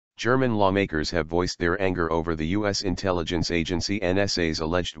German lawmakers have voiced their anger over the U.S. intelligence agency NSA's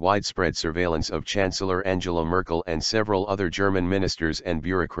alleged widespread surveillance of Chancellor Angela Merkel and several other German ministers and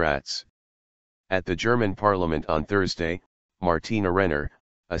bureaucrats. At the German parliament on Thursday, Martina Renner,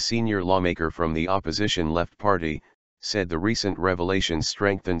 a senior lawmaker from the opposition Left Party, said the recent revelations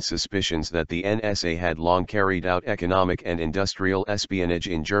strengthened suspicions that the NSA had long carried out economic and industrial espionage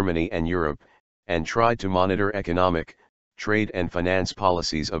in Germany and Europe, and tried to monitor economic, trade and finance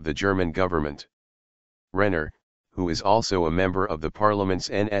policies of the German government. Renner, who is also a member of the Parliament's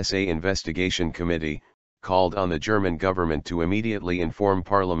NSA Investigation Committee, called on the German government to immediately inform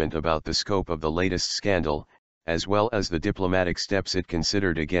Parliament about the scope of the latest scandal, as well as the diplomatic steps it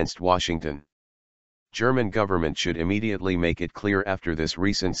considered against Washington. German government should immediately make it clear after this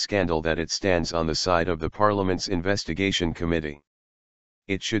recent scandal that it stands on the side of the Parliament's Investigation Committee.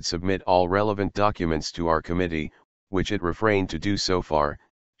 It should submit all relevant documents to our committee, which it refrained to do so far,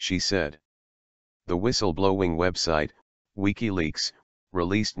 she said. The whistleblowing website, WikiLeaks,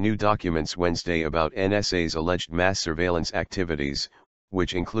 released new documents Wednesday about NSA's alleged mass surveillance activities,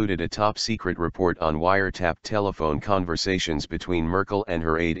 which included a top-secret report on wiretapped telephone conversations between Merkel and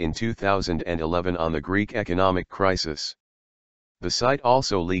her aide in 2011 on the Greek economic crisis. The site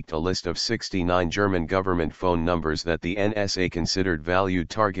also leaked a list of 69 German government phone numbers that the NSA considered valued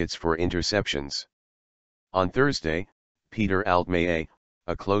targets for interceptions. On Thursday, Peter Altmaier,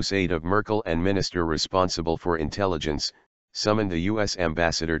 a close aide of Merkel and minister responsible for intelligence, summoned the U.S.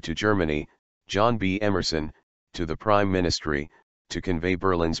 ambassador to Germany, John B. Emerson, to the Prime Ministry, to convey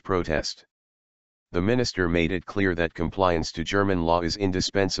Berlin's protest. The minister made it clear that compliance to German law is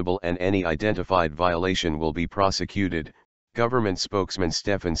indispensable and any identified violation will be prosecuted, government spokesman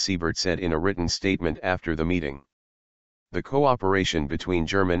Stefan Siebert said in a written statement after the meeting. The cooperation between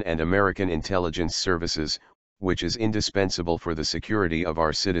German and American intelligence services, which is indispensable for the security of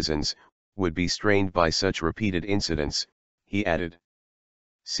our citizens, would be strained by such repeated incidents, he added.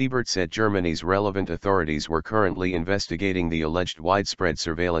 Siebert said Germany's relevant authorities were currently investigating the alleged widespread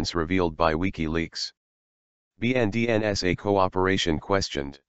surveillance revealed by WikiLeaks. BND-NSA cooperation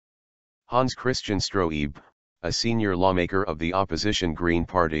questioned. Hans-Christian Stroebe, a senior lawmaker of the opposition Green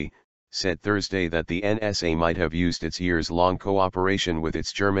Party, said Thursday that the NSA might have used its years-long cooperation with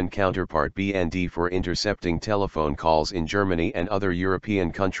its German counterpart BND for intercepting telephone calls in Germany and other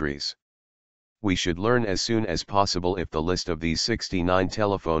European countries. We should learn as soon as possible if the list of these 69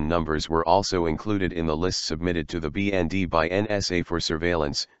 telephone numbers were also included in the list submitted to the BND by NSA for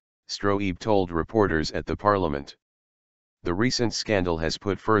surveillance, Stroebe told reporters at the parliament. The recent scandal has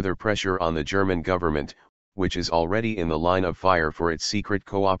put further pressure on the German government, which is already in the line of fire for its secret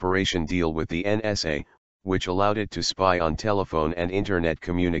cooperation deal with the NSA, which allowed it to spy on telephone and internet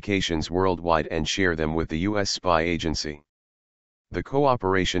communications worldwide and share them with the U.S. spy agency. The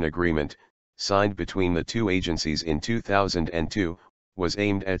cooperation agreement, signed between the two agencies in 2002, was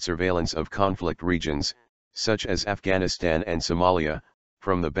aimed at surveillance of conflict regions, such as Afghanistan and Somalia,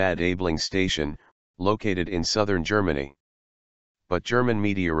 from the Bad Aibling station, located in southern Germany. But German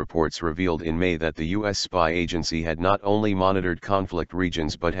media reports revealed in May that the U.S. spy agency had not only monitored conflict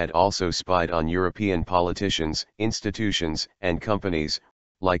regions but had also spied on European politicians, institutions, and companies,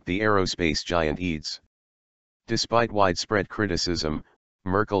 like the aerospace giant EADS. Despite widespread criticism,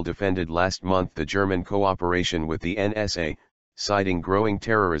 Merkel defended last month the German cooperation with the NSA, citing growing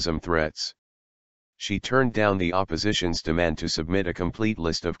terrorism threats. She turned down the opposition's demand to submit a complete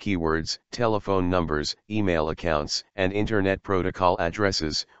list of keywords, telephone numbers, email accounts, and Internet protocol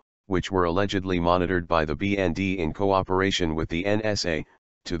addresses, which were allegedly monitored by the BND in cooperation with the NSA,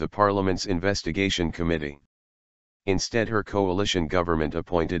 to the Parliament's Investigation Committee. Instead, her coalition government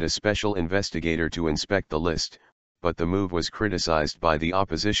appointed a special investigator to inspect the list, but the move was criticized by the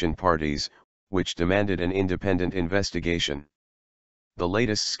opposition parties, which demanded an independent investigation. The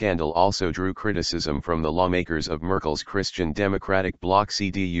latest scandal also drew criticism from the lawmakers of Merkel's Christian Democratic bloc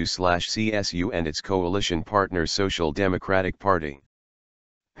CDU/CSU and its coalition partner Social Democratic Party.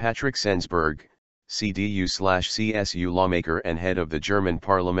 Patrick Sensberg, CDU/CSU lawmaker and head of the German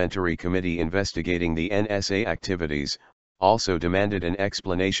Parliamentary Committee investigating the NSA activities, also demanded an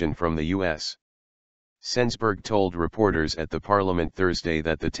explanation from the U.S. Sensberg told reporters at the parliament Thursday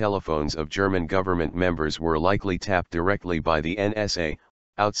that the telephones of German government members were likely tapped directly by the NSA,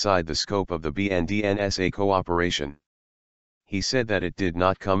 outside the scope of the BND-NSA cooperation. He said that it did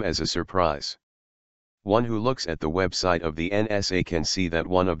not come as a surprise. One who looks at the website of the NSA can see that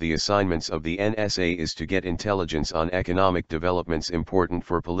one of the assignments of the NSA is to get intelligence on economic developments important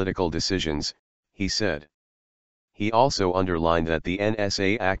for political decisions, he said. He also underlined that the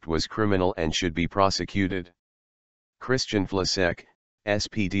NSA act was criminal and should be prosecuted. Christian Flasek,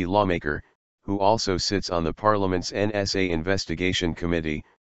 SPD lawmaker, who also sits on the Parliament's NSA investigation committee,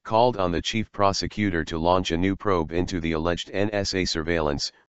 called on the chief prosecutor to launch a new probe into the alleged NSA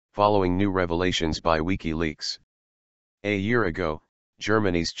surveillance, following new revelations by WikiLeaks. A year ago,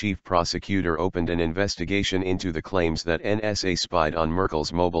 Germany's chief prosecutor opened an investigation into the claims that NSA spied on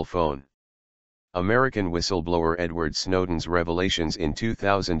Merkel's mobile phone. American whistleblower Edward Snowden's revelations in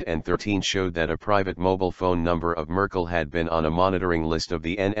 2013 showed that a private mobile phone number of Merkel had been on a monitoring list of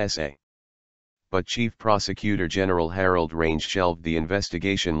the NSA. But Chief Prosecutor General Harald Range shelved the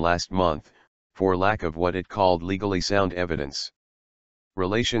investigation last month, for lack of what it called legally sound evidence.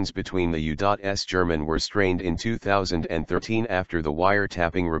 Relations between the U.S. German were strained in 2013 after the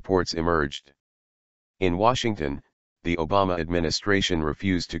wiretapping reports emerged. In Washington, the Obama administration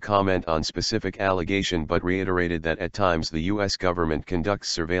refused to comment on specific allegation but reiterated that at times the U.S. government conducts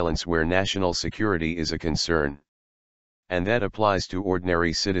surveillance where national security is a concern. And that applies to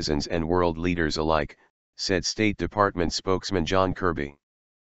ordinary citizens and world leaders alike, said State Department spokesman John Kirby.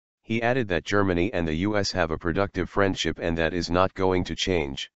 He added that Germany and the U.S. have a productive friendship and that is not going to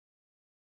change.